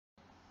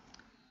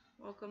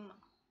Welcome.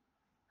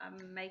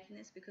 I'm making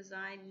this because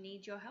I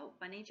need your help.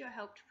 I need your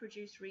help to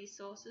produce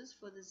resources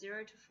for the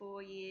 0 to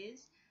 4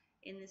 years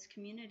in this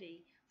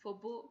community for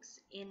books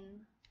in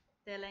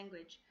their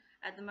language.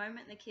 At the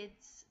moment, the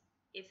kids,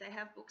 if they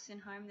have books in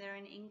home, they're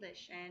in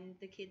English, and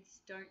the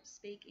kids don't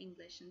speak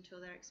English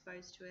until they're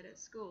exposed to it at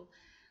school.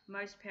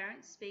 Most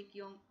parents speak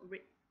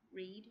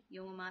read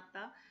Yolngu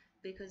Matha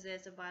because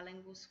there's a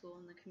bilingual school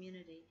in the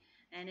community.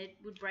 And it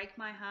would break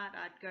my heart.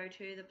 I'd go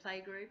to the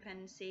playgroup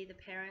and see the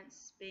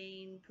parents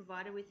being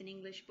provided with an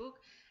English book,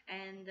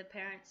 and the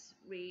parents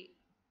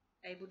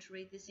able to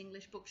read this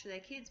English book to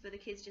their kids, but the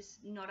kids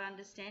just not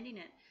understanding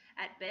it.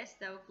 At best,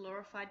 they were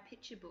glorified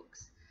picture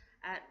books.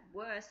 At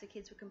worst, the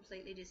kids were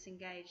completely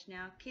disengaged.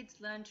 Now, kids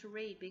learn to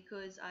read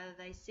because either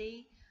they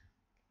see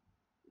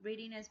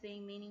reading as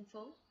being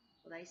meaningful,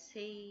 or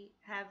they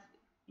have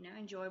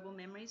enjoyable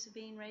memories of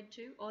being read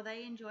to, or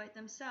they enjoy it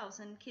themselves.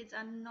 And kids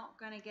are not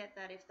going to get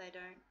that if they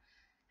don't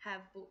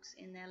have books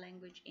in their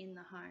language in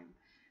the home.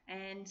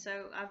 And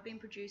so I've been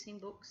producing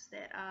books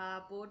that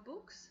are board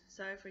books.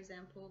 So for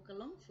example,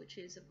 Galumph, which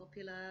is a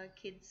popular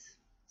kids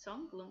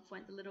song, Galumph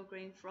went the little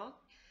green frog.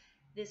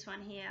 This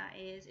one here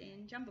is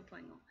in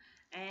Djambarrpuyngu.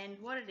 And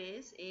what it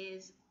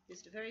is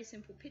just a very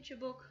simple picture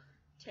book,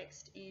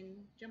 text in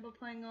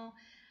Djambarrpuyngu.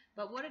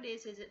 But what it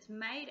is it's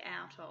made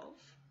out of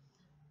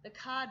the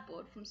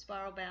cardboard from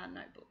spiral bound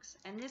notebooks,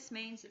 and this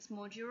means it's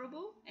more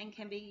durable and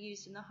can be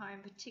used in the home,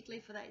 particularly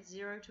for that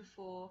 0 to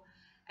 4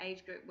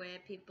 age group where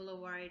people are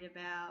worried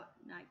about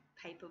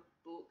paper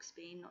books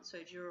being not so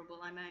durable.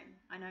 I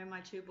know my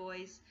two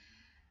boys,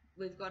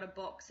 we've got a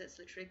box that's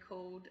literally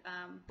called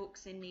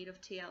books in need of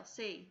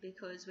TLC,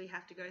 because we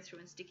have to go through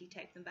and sticky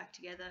tape them back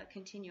together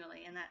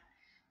continually, and that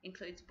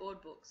includes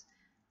board books.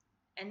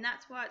 And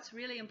that's why it's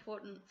really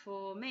important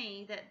for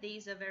me that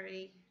these are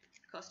very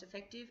cost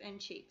effective and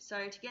cheap.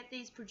 So to get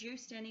these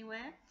produced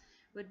anywhere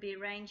would be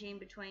ranging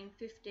between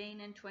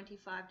 $15 and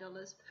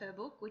 $25 per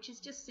book, which is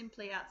just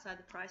simply outside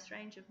the price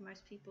range of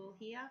most people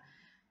here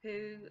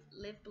who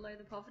live below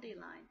the poverty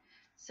line.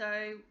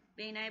 So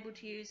being able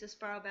to use the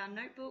spiral bound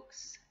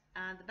notebooks,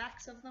 the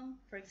backs of them,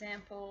 for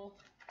example,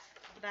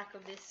 the back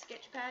of this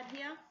sketch pad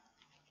here,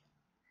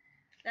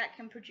 that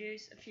can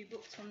produce a few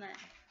books from that.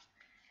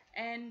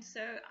 And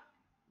so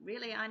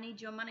really, I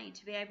need your money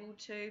to be able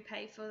to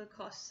pay for the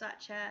costs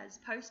such as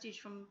postage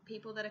from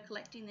people that are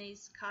collecting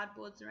these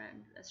cardboards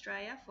around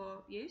Australia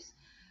for use,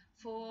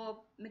 for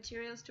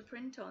materials to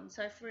print on.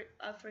 So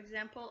for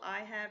example,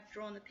 I have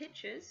drawn the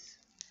pictures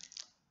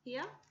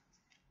here.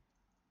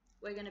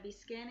 We're going to be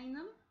scanning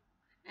them,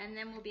 and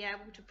then we'll be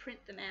able to print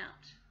them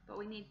out. But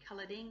we need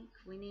coloured ink,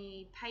 we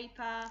need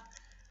paper,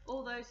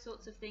 all those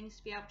sorts of things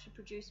to be able to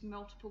produce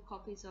multiple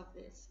copies of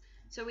this.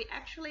 So we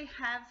actually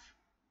have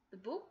the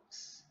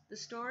books, the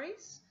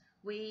stories,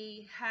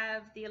 we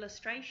have the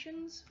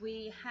illustrations,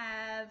 we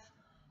have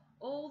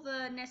all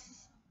the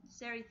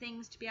necessary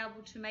things to be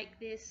able to make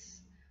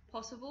this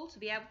possible, to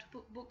be able to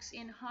put books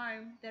in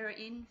home that are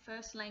in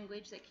first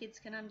language that kids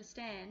can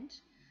understand.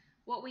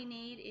 What we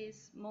need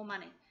is more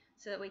money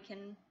so that we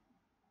can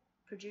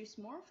produce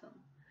more of them,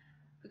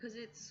 because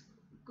it's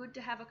good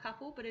to have a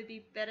couple, but it'd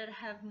be better to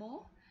have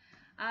more.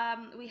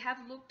 We have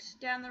looked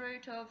down the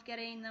route of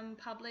getting them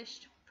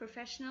published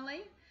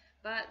professionally,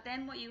 but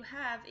then what you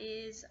have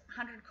is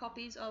 100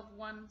 copies of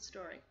one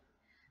story,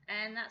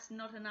 and that's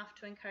not enough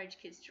to encourage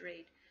kids to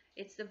read.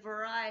 It's the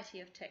variety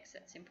of text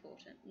that's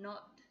important,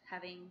 not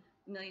having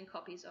a million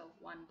copies of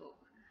one book.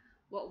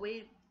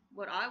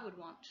 What I would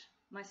want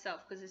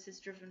myself, because this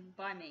is driven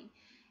by me,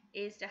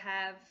 is to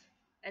have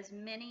as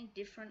many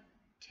different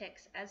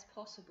texts as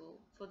possible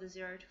for the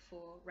 0 to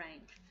 4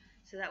 range.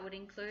 So that would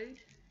include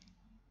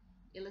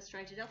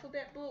illustrated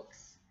alphabet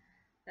books,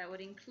 that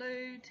would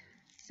include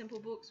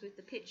simple books with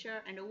the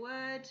picture and a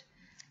word,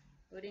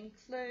 it would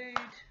include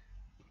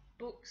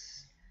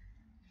books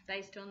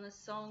based on the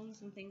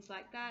songs and things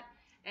like that.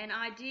 And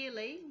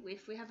ideally,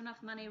 if we have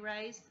enough money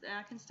raised,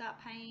 I can start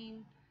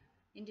paying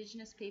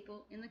Indigenous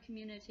people in the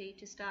community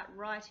to start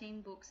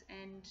writing books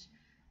and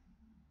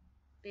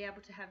be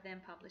able to have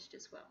them published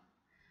as well.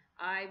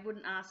 I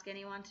wouldn't ask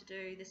anyone to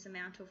do this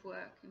amount of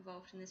work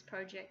involved in this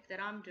project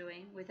that I'm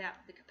doing without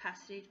the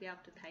capacity to be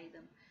able to pay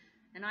them.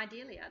 And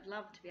ideally, I'd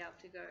love to be able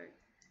to go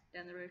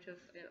down the route of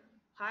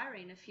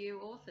hiring a few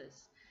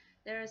authors.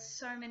 There are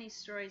so many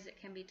stories that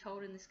can be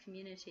told in this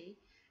community,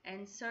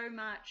 and so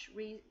much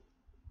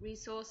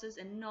resources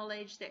and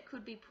knowledge that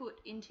could be put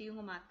into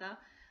Yolngu Matha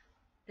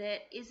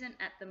that isn't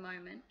at the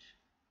moment,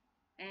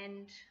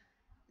 and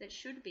that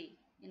should be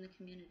in the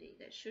community,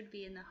 that should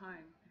be in the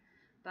home,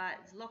 but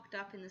it's locked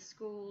up in the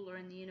school or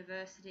in the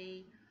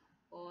university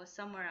or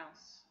somewhere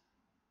else.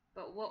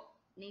 But what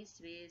needs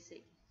to be is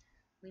that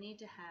we need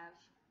to have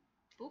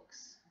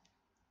books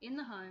in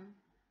the home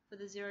for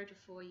the 0 to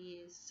 4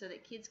 years so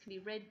that kids can be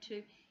read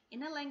to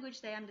in a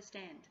language they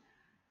understand.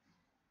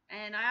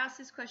 And I asked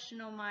this question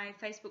on my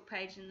Facebook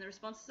page, and the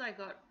responses I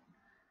got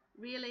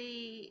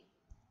really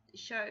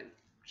showed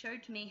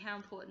to me how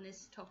important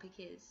this topic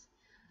is.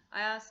 I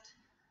asked,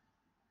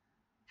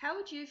 how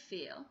would you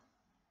feel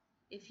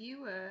if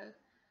you were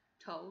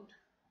told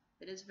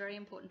that it's very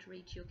important to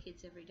read to your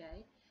kids every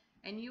day,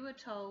 and you were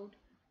told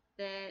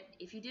that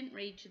if you didn't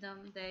read to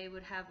them, they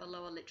would have a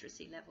lower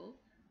literacy level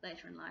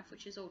later in life,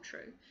 which is all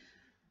true,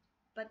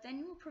 but then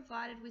you were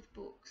provided with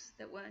books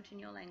that weren't in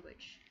your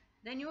language.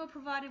 Then you were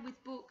provided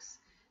with books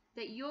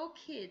that your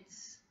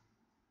kids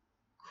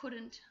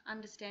couldn't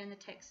understand the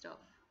text of.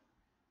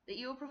 That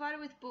you were provided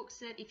with books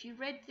that if you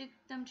read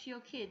them to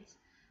your kids,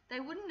 they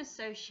wouldn't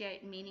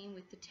associate meaning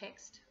with the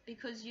text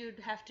because you'd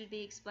have to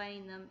be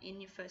explaining them in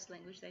your first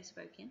language they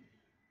spoke in.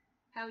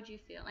 How would you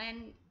feel?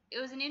 And it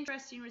was an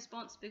interesting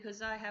response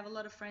because I have a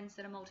lot of friends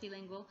that are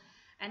multilingual,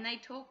 and they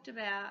talked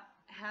about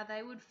how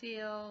they would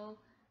feel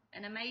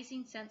an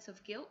amazing sense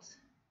of guilt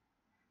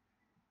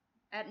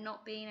at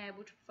not being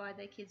able to provide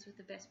their kids with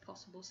the best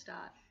possible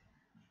start.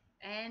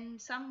 And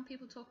some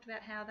people talked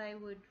about how they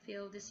would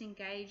feel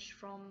disengaged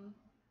from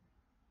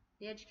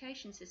the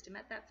education system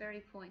at that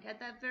very point, at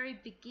that very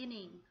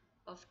beginning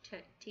of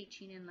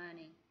teaching and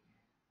learning.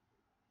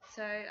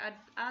 So I'd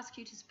ask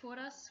you to support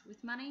us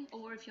with money,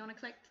 or if you want to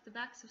collect the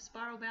backs of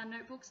spiral-bound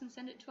notebooks and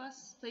send it to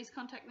us, please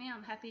contact me.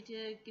 I'm happy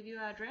to give you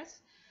our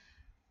address.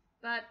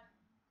 But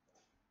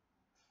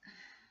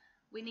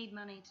we need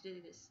money to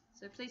do this,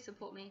 so please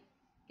support me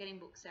getting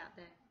books out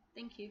there.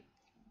 Thank you.